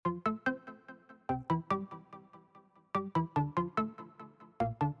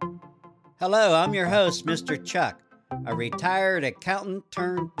Hello, I'm your host, Mr. Chuck, a retired accountant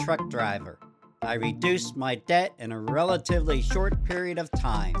turned truck driver. I reduced my debt in a relatively short period of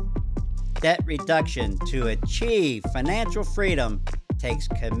time. Debt reduction to achieve financial freedom takes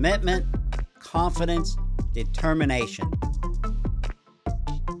commitment, confidence, determination.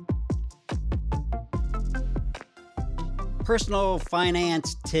 Personal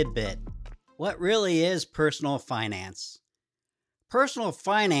finance tidbit. What really is personal finance? Personal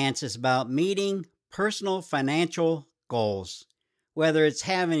finance is about meeting personal financial goals, whether it's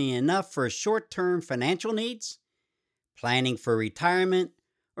having enough for short-term financial needs, planning for retirement,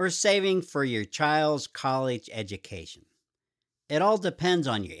 or saving for your child's college education. It all depends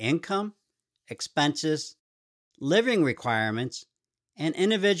on your income, expenses, living requirements, and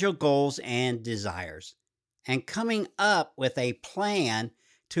individual goals and desires, and coming up with a plan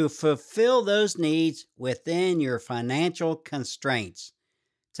to fulfill those needs within your financial constraints.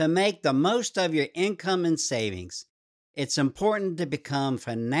 To make the most of your income and savings, it's important to become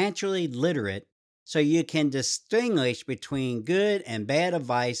financially literate so you can distinguish between good and bad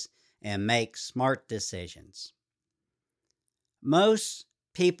advice and make smart decisions. Most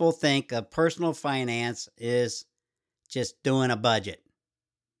people think of personal finance as just doing a budget.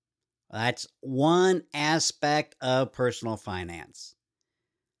 That's one aspect of personal finance.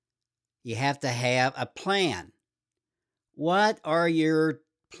 You have to have a plan. What are your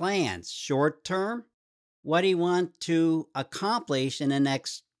plans? Short term? What do you want to accomplish in the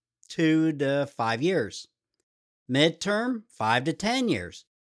next 2 to 5 years? Midterm? 5 to 10 years.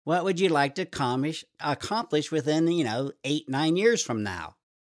 What would you like to accomplish within, 8, 9 years from now?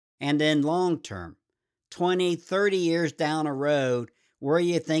 And then long term, 20, 30 years down the road, where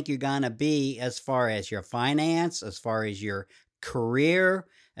you think you're going to be as far as your finance, as far as your career,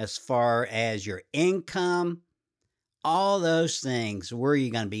 as far as your income, all those things. Where are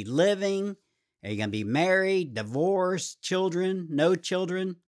you going to be living? Are you going to be married, divorced, children, no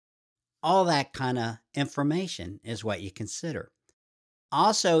children? All that kind of information is what you consider.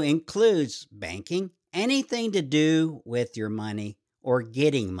 Also includes banking, anything to do with your money or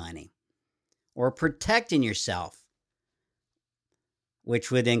getting money or protecting yourself,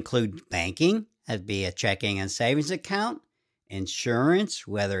 which would include banking, that'd be a checking and savings account, insurance,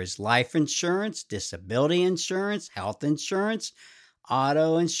 whether it's life insurance, disability insurance, health insurance,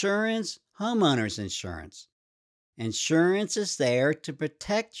 auto insurance, homeowners insurance. Insurance is there to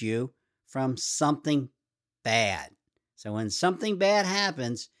protect you from something bad. So when something bad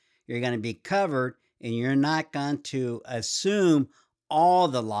happens, you're going to be covered and you're not going to assume all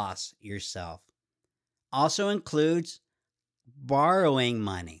the loss yourself. Also includes borrowing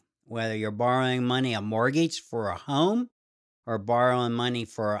money, whether you're borrowing money, a mortgage for a home, or borrowing money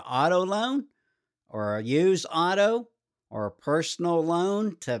for an auto loan, or a used auto, or a personal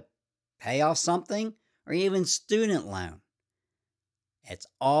loan to pay off something, or even student loan. It's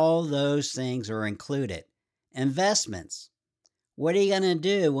all those things are included. Investments. What are you going to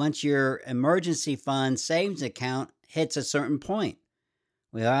do once your emergency fund savings account hits a certain point?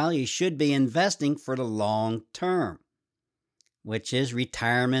 Well, you should be investing for the long term, which is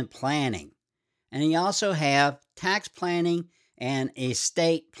retirement planning. And you also have tax planning and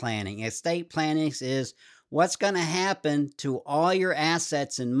estate planning. Estate planning is what's going to happen to all your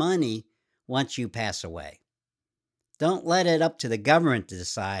assets and money once you pass away. Don't let it up to the government to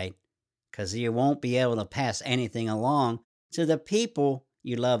decide, because you won't be able to pass anything along to the people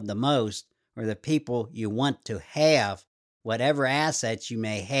you love the most or the people you want to have whatever assets you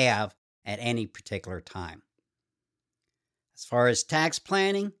may have at any particular time. As far as tax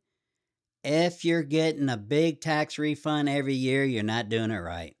planning, if you're getting a big tax refund every year, you're not doing it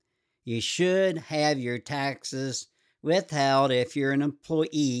right. You should have your taxes withheld if you're an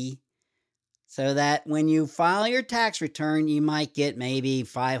employee, so that when you file your tax return, you might get maybe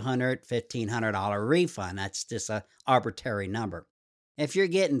 $500, $1,500 refund. That's just an arbitrary number. If you're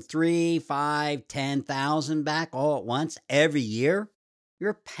getting $3,000, $5,000, $10,000 back all at once every year,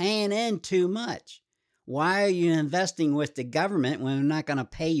 you're paying in too much. Why are you investing with the government when they're not going to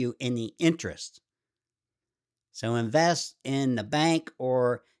pay you any interest? So invest in the bank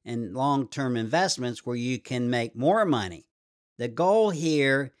or in long-term investments where you can make more money. The goal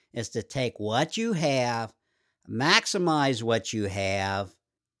here is to take what you have, maximize what you have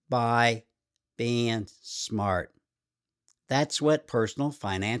by being smart. That's what personal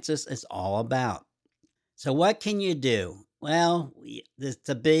finances is all about. So what can you do? Well, it's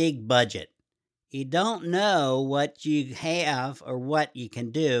a big budget. You don't know what you have or what you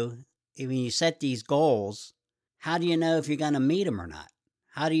can do. When you set these goals, how do you know if you're going to meet them or not?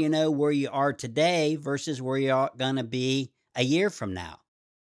 How do you know where you are today versus where you're going to be a year from now?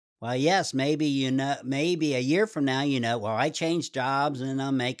 Well, yes, maybe a year from now, well, I changed jobs and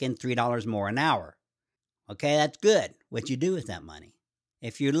I'm making $3 more an hour. Okay, that's good. What you do with that money?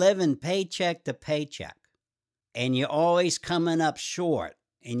 If you're living paycheck to paycheck and you're always coming up short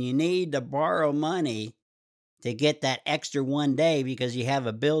and you need to borrow money to get that extra one day because you have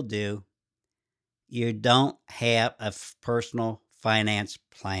a bill due, you don't have a personal finance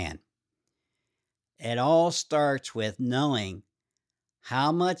plan. It all starts with knowing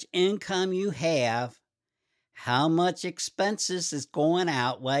how much income you have, how much expenses is going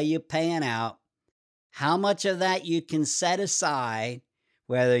out while you're paying out, how much of that you can set aside,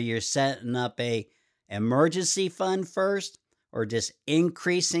 whether you're setting up a emergency fund first or just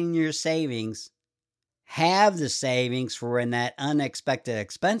increasing your savings. Have the savings for when that unexpected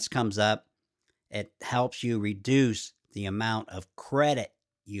expense comes up. It helps you reduce the amount of credit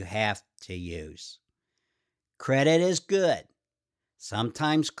you have to use. Credit is good.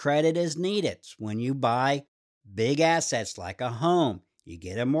 Sometimes credit is needed. When you buy big assets like a home, you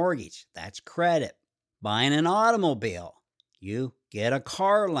get a mortgage. That's credit. Buying an automobile, you get a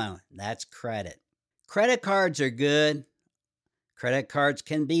car loan. That's credit. Credit cards are good. Credit cards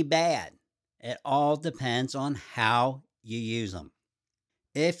can be bad. It all depends on how you use them.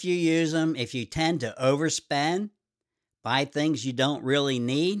 If you tend to overspend, buy things you don't really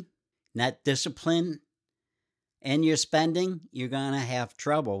need, not discipline in your spending, you're going to have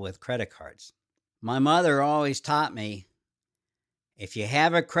trouble with credit cards. My mother always taught me, if you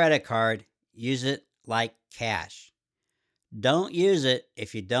have a credit card, use it like cash. Don't use it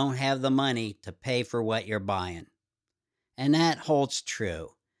if you don't have the money to pay for what you're buying. And that holds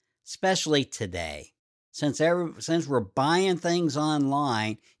true, especially today. Since we're buying things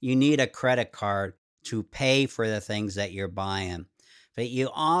online, you need a credit card to pay for the things that you're buying. But you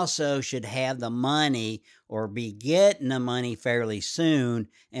also should have the money or be getting the money fairly soon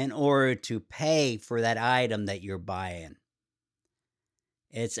in order to pay for that item that you're buying.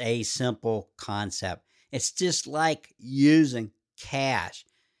 It's a simple concept. It's just like using cash.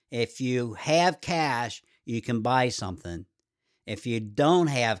 If you have cash, you can buy something. If you don't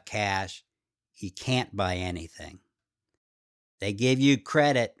have cash, you can't buy anything. They give you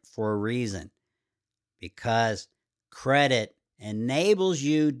credit for a reason, because credit enables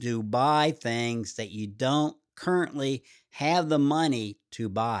you to buy things that you don't currently have the money to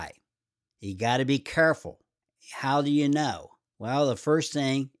buy. You got to be careful. How do you know? Well, the first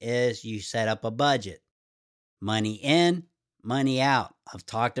thing is you set up a budget. Money in, money out. I've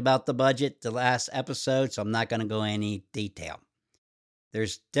talked about the budget the last episode, so I'm not going to go into any detail.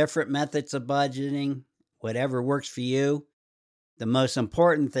 There's different methods of budgeting, whatever works for you. The most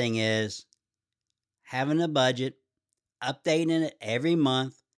important thing is having a budget, updating it every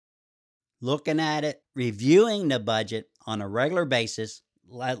month, looking at it, reviewing the budget on a regular basis,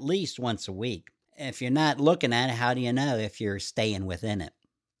 at least once a week. If you're not looking at it, how do you know if you're staying within it?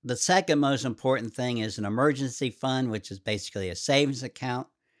 The second most important thing is an emergency fund, which is basically a savings account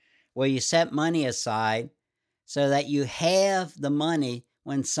where you set money aside so that you have the money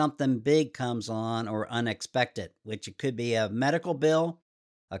when something big comes on or unexpected, which it could be a medical bill,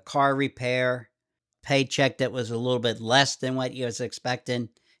 a car repair, paycheck that was a little bit less than what you was expecting,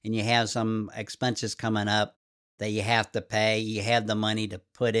 and you have some expenses coming up that you have to pay. You have the money to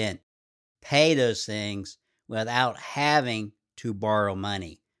put in. Pay those things without having to borrow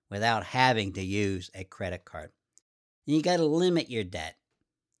money, without having to use a credit card. And you got to limit your debt.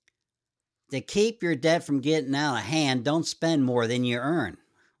 To keep your debt from getting out of hand, don't spend more than you earn.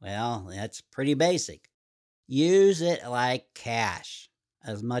 Well, that's pretty basic. Use it like cash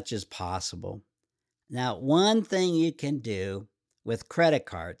as much as possible. Now, one thing you can do with credit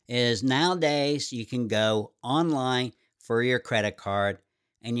cards is nowadays you can go online for your credit card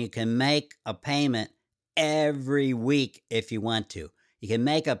and you can make a payment every week if you want to. You can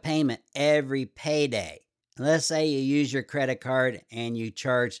make a payment every payday. Let's say you use your credit card and you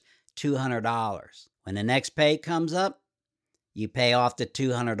charge $200. When the next pay comes up, you pay off the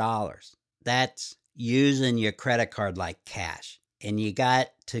 $200. That's using your credit card like cash. And you got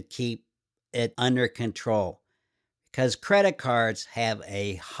to keep it under control because credit cards have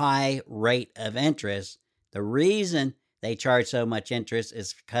a high rate of interest. The reason they charge so much interest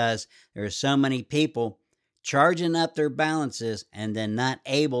is because there are so many people charging up their balances and then not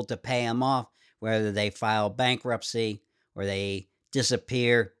able to pay them off, whether they file bankruptcy or they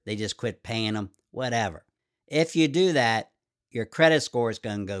disappear, they just quit paying them, whatever. If you do that, your credit score is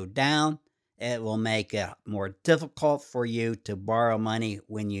going to go down. It will make it more difficult for you to borrow money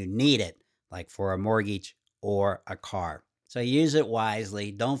when you need it, like for a mortgage or a car. So use it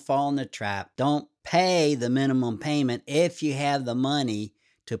wisely. Don't fall in the trap. Don't pay the minimum payment if you have the money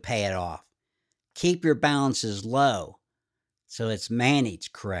to pay it off. Keep your balances low so it's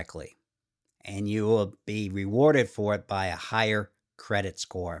managed correctly, and you will be rewarded for it by a higher credit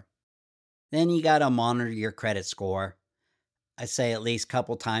score. Then you got to monitor your credit score. I say at least a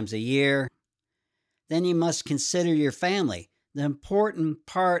couple times a year. Then you must consider your family. The important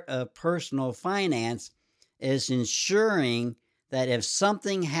part of personal finance is ensuring that if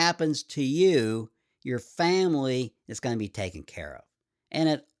something happens to you, your family is going to be taken care of. And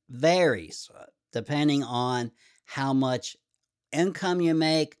it varies depending on how much income you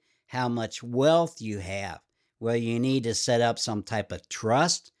make, how much wealth you have. Well, you need to set up some type of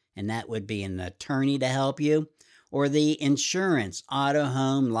trust, and that would be an attorney to help you, or the insurance, auto,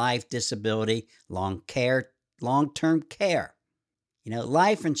 home, life, disability, long-term care.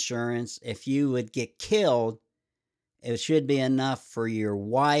 Life insurance, if you would get killed, it should be enough for your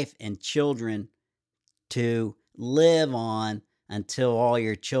wife and children to live on until all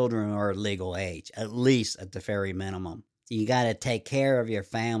your children are legal age, at least at the very minimum. You got to take care of your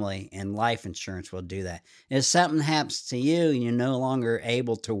family, and life insurance will do that. If something happens to you and you're no longer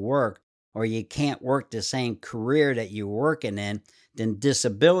able to work, or you can't work the same career that you're working in, then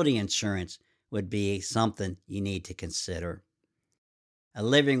disability insurance would be something you need to consider. A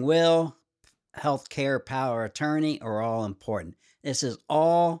living will, health care, power of attorney are all important. This is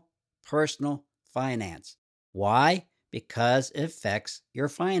all personal finance. Why? Because it affects your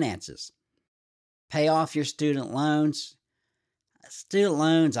finances. Pay off your student loans. Student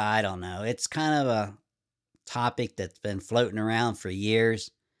loans, I don't know. It's kind of a topic that's been floating around for years.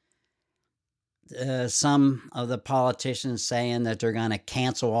 Some of the politicians saying that they're going to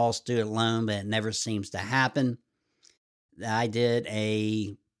cancel all student loan, but it never seems to happen. I did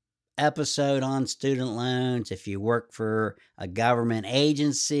a episode on student loans. If you work for a government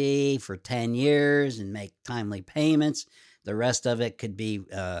agency for 10 years and make timely payments, the rest of it could be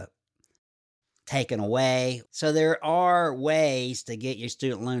taken away. So there are ways to get your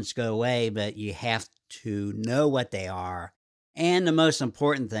student loans to go away, but you have to know what they are. And the most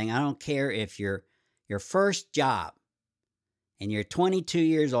important thing, I don't care if you're your first job and you're 22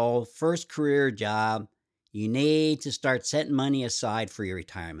 years old, first career job, you need to start setting money aside for your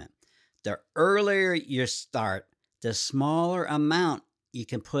retirement. The earlier you start, the smaller amount you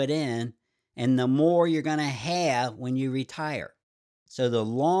can put in, and the more you're going to have when you retire. So the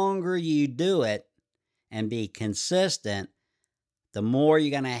longer you do it and be consistent, the more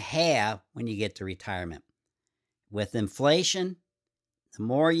you're going to have when you get to retirement. With inflation, the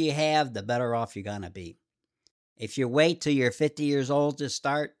more you have, the better off you're going to be. If you wait till you're 50 years old to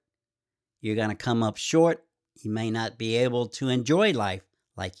start, you're going to come up short. You may not be able to enjoy life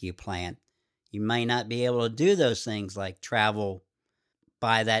like you planned. You may not be able to do those things like travel,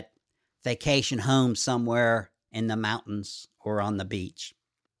 buy that vacation home somewhere in the mountains or on the beach.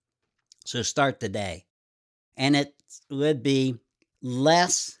 So start today. And it would be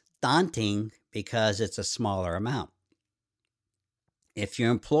less daunting because it's a smaller amount. If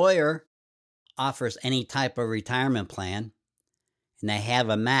your employer offers any type of retirement plan and they have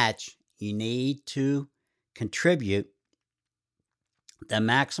a match, you need to contribute the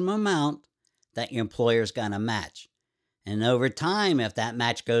maximum amount that your employer is going to match. And over time, if that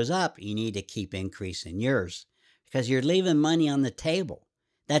match goes up, you need to keep increasing yours because you're leaving money on the table.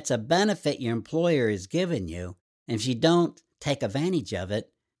 That's a benefit your employer is giving you. And if you don't take advantage of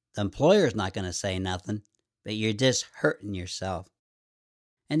it, the employer's not going to say nothing, but you're just hurting yourself.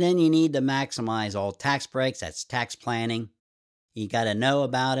 And then you need to maximize all tax breaks. That's tax planning. You got to know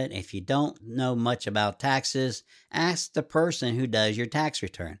about it. If you don't know much about taxes, ask the person who does your tax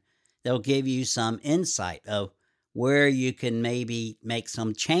return. They'll give you some insight of where you can maybe make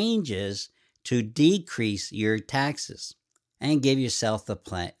some changes to decrease your taxes and give yourself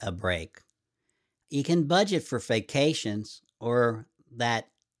a break. You can budget for vacations or that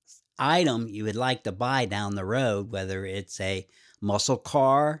item you would like to buy down the road, whether it's a muscle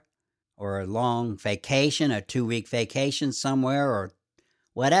car or a long vacation, a 2-week vacation somewhere or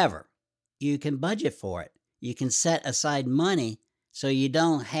whatever. You can budget for it. You can set aside money so you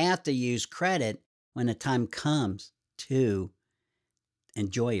don't have to use credit when the time comes to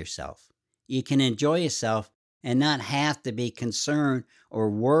enjoy yourself. You can enjoy yourself and not have to be concerned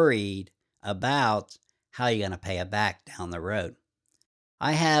or worried about how you're going to pay it back down the road.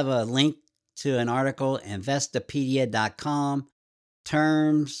 I have a link to an article, Investopedia.com,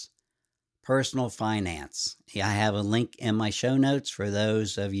 Terms Personal Finance. I have a link in my show notes for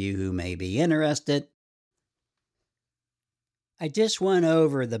those of you who may be interested. I just went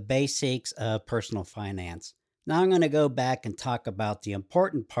over the basics of personal finance. Now I'm going to go back and talk about the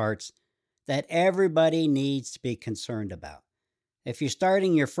important parts that everybody needs to be concerned about. If you're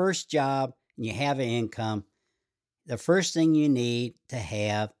starting your first job and you have an income, the first thing you need to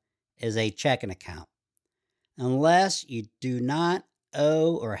have is a checking account. Unless you do not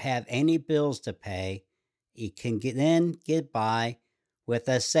owe or have any bills to pay, you can then get by with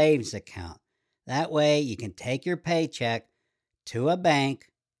a savings account. That way you can take your paycheck to a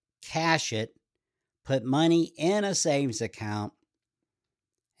bank, cash it, put money in a savings account,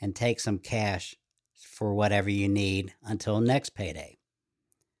 and take some cash for whatever you need until next payday.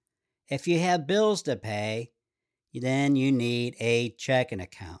 If you have bills to pay, then you need a checking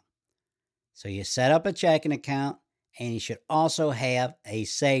account. So you set up a checking account, and you should also have a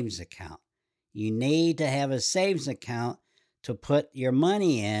savings account. You need to have a savings account to put your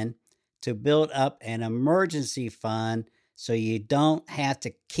money in to build up an emergency fund so you don't have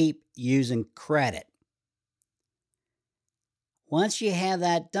to keep using credit. Once you have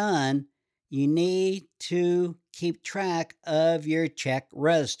that done, you need to keep track of your check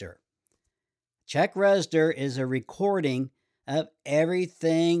register. Check register is a recording of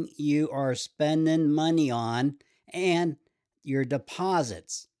everything you are spending money on and your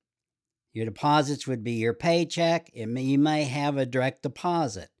deposits. Your deposits would be your paycheck. You may have a direct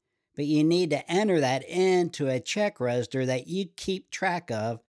deposit, but you need to enter that into a check register that you keep track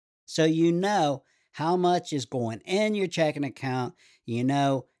of so you know how much is going in your checking account. You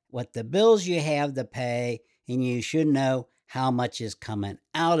know what the bills you have to pay, and you should know how much is coming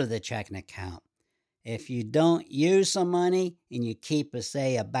out of the checking account. If you don't use some money and you keep,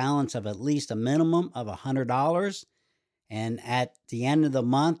 a balance of at least a minimum of $100, and at the end of the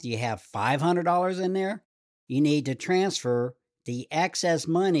month you have $500 in there, you need to transfer the excess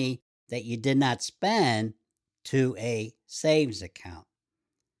money that you did not spend to a savings account.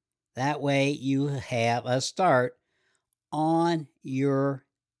 That way you have a start on your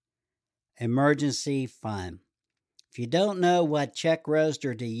emergency fund. If you don't know what check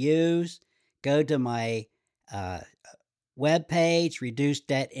register to use, go to my webpage,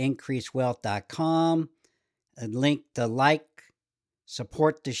 reducedebtincreasewealth.com, and link to like,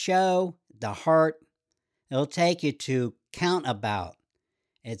 support the show, the heart. It'll take you to Countabout.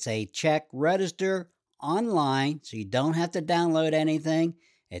 It's a check register online, so you don't have to download anything.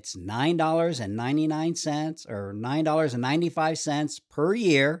 It's $9.99 or $9.95 per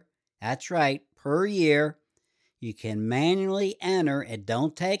year. That's right, per year. You can manually enter. It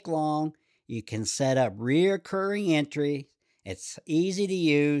don't take long. You can set up recurring entry. It's easy to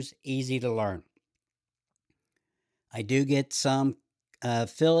use, easy to learn. I do get some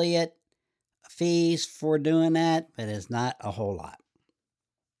affiliate fees for doing that, but it's not a whole lot.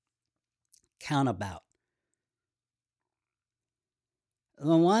 Countabout.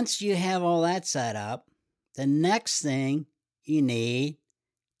 Once you have all that set up, the next thing you need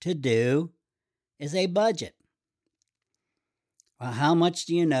to do is a budget. Well, how much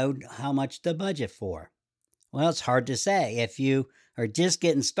do you know how much to budget for? Well, it's hard to say. If you are just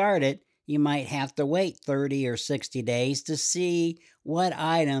getting started, you might have to wait 30 or 60 days to see what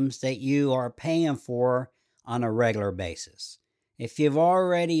items that you are paying for on a regular basis. If you've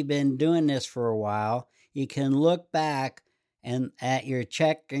already been doing this for a while, you can look back and at your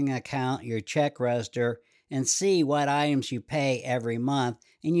checking account, your check register, and see what items you pay every month,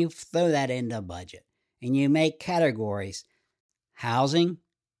 and you throw that into a budget. And you make categories: housing,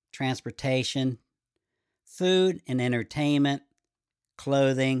 transportation, food and entertainment,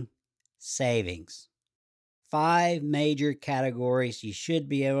 clothing, savings. 5 major categories. You should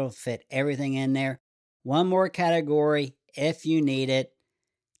be able to fit everything in there. One more category, if you need it: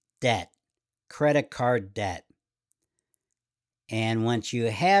 debt, credit card debt. And once you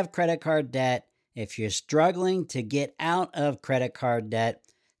have credit card debt, if you're struggling to get out of credit card debt,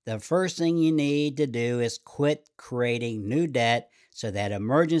 the first thing you need to do is quit creating new debt. So that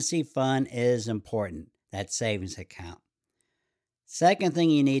emergency fund is important, that savings account. Second thing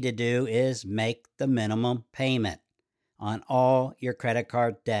you need to do is make the minimum payment on all your credit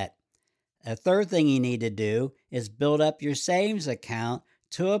card debt. The third thing you need to do is build up your savings account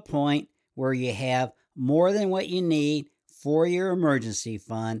to a point where you have more than what you need for your emergency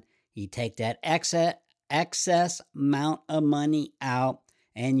fund. You take that excess amount of money out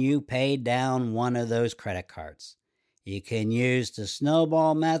and you pay down one of those credit cards. You can use the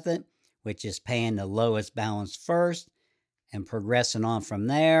snowball method, which is paying the lowest balance first and progressing on from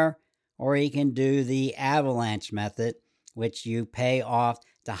there. Or you can do the avalanche method, which you pay off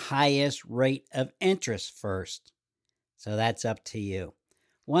the highest rate of interest first. So that's up to you.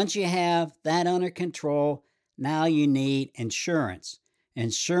 Once you have that under control, now you need insurance.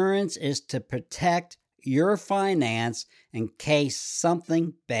 Insurance is to protect your finance in case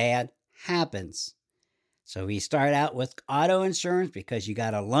something bad happens. So we start out with auto insurance because you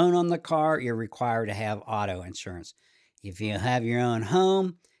got a loan on the car, you're required to have auto insurance. If you have your own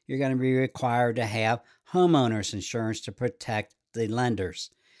home, you're going to be required to have homeowners insurance to protect the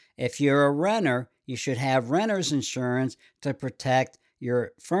lenders. If you're a renter, you should have renter's insurance to protect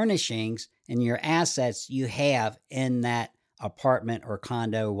your furnishings and your assets you have in that apartment or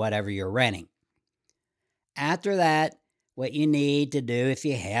condo, whatever you're renting. After that, what you need to do, if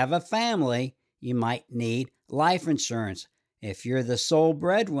you have a family, you might need life insurance. If you're the sole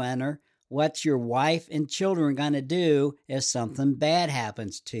breadwinner, what's your wife and children going to do if something bad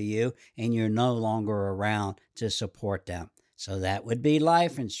happens to you and you're no longer around to support them? So that would be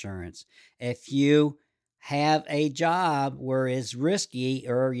life insurance. If you have a job where it's risky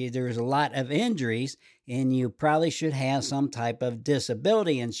or there's a lot of injuries, and you probably should have some type of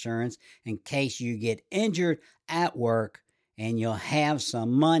disability insurance in case you get injured at work, and you'll have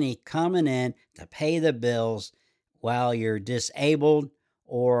some money coming in to pay the bills while you're disabled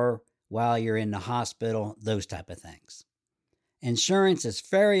or while you're in the hospital, those type of things. Insurance is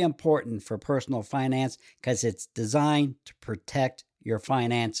very important for personal finance because it's designed to protect your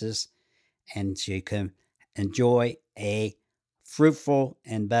finances and so you can enjoy a fruitful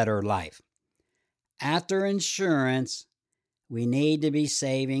and better life. After insurance, we need to be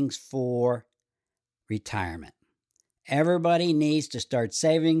savings for retirement. Everybody needs to start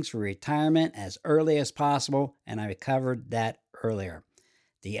savings for retirement as early as possible, and I covered that earlier.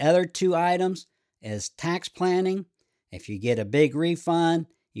 The other two items is tax planning. If you get a big refund,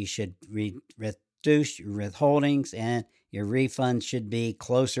 you should reduce your withholdings, and your refund should be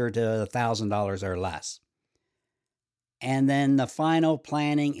closer to $1,000 or less. And then the final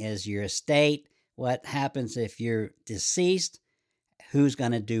planning is your estate. What happens if you're deceased? Who's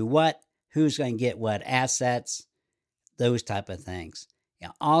going to do what? Who's going to get what assets? Those type of things. You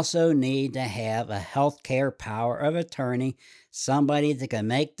also need to have a health care power of attorney, somebody that can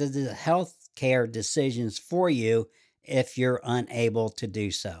make the health care decisions for you if you're unable to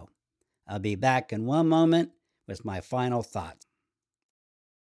do so. I'll be back in one moment with my final thought.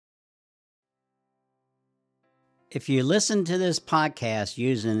 If you listen to this podcast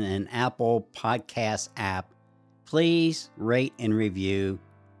using an Apple Podcast app, please rate and review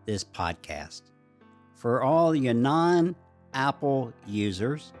this podcast. For all your non-Apple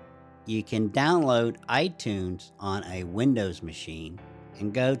users, you can download iTunes on a Windows machine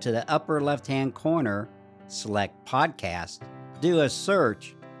and go to the upper left-hand corner, select Podcast, do a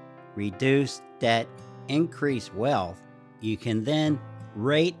search, Reduce Debt, Increase Wealth. You can then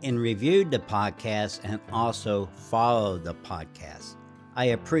rate and review the podcast and also follow the podcast. I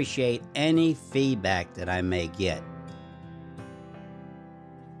appreciate any feedback that I may get.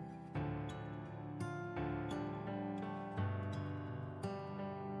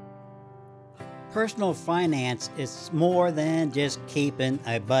 Personal finance is more than just keeping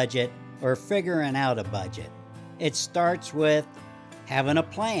a budget or figuring out a budget. It starts with having a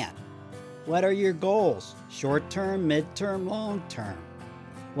plan. What are your goals? Short-term, mid-term, long-term?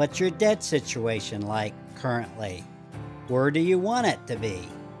 What's your debt situation like currently? Where do you want it to be?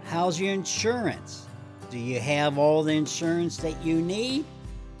 How's your insurance? Do you have all the insurance that you need?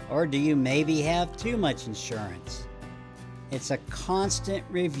 Or do you maybe have too much insurance? It's a constant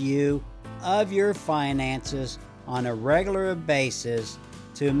review of your finances on a regular basis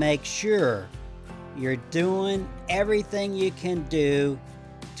to make sure you're doing everything you can do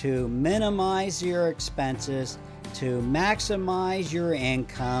to minimize your expenses, to maximize your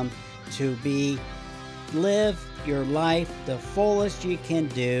income, to live your life the fullest you can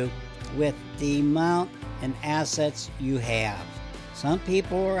do with the amount and assets you have. Some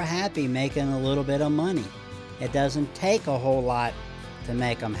people are happy making a little bit of money. It doesn't take a whole lot to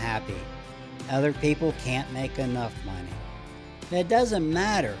make them happy. Other people can't make enough money. It doesn't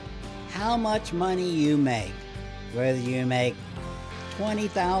matter how much money you make, whether you make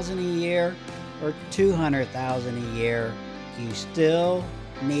 $20,000 a year or $200,000 a year, you still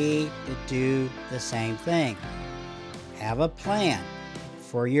need to do the same thing. Have a plan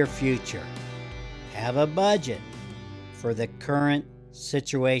for your future. Have a budget for the current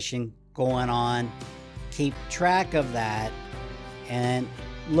situation going on. Keep track of that and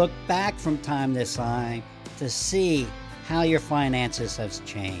look back from time to time to see how your finances have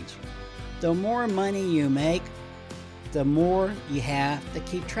changed. The more money you make, the more you have to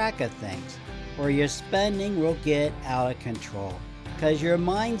keep track of things, or your spending will get out of control. Because your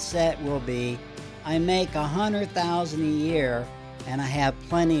mindset will be, I make $100,000 a year and I have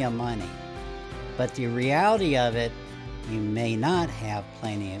plenty of money. But the reality of it, you may not have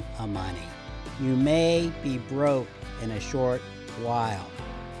plenty of money. You may be broke in a short while.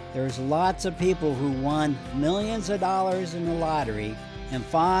 There's lots of people who won millions of dollars in the lottery, and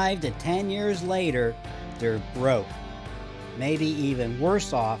 5 to 10 years later, they're broke. Maybe even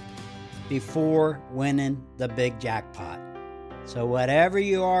worse off before winning the big jackpot. So whatever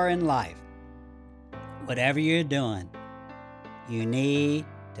you are in life, whatever you're doing, you need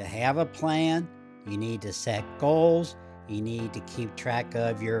to have a plan. You need to set goals. You need to keep track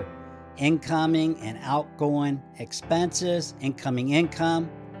of your incoming and outgoing expenses, incoming income,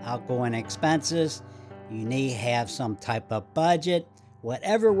 outgoing expenses. You need to have some type of budget,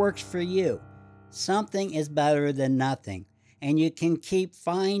 whatever works for you. Something is better than nothing, and you can keep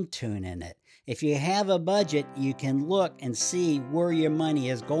fine-tuning it. If you have a budget, you can look and see where your money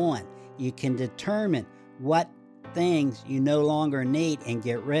is going. You can determine what things you no longer need and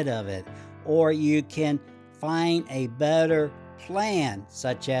get rid of it. Or you can find a better plan,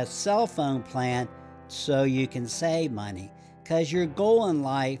 such as cell phone plan, so you can save money. Because your goal in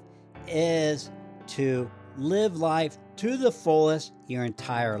life is to live life to the fullest your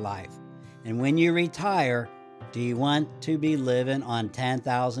entire life. And when you retire, do you want to be living on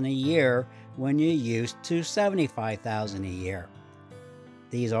 $10,000 a year when you're used to $75,000 a year?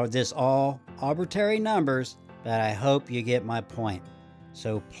 These are just all arbitrary numbers, but I hope you get my point.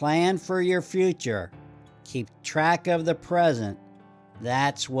 So plan for your future. Keep track of the present.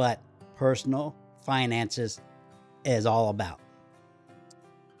 That's what personal finances is all about.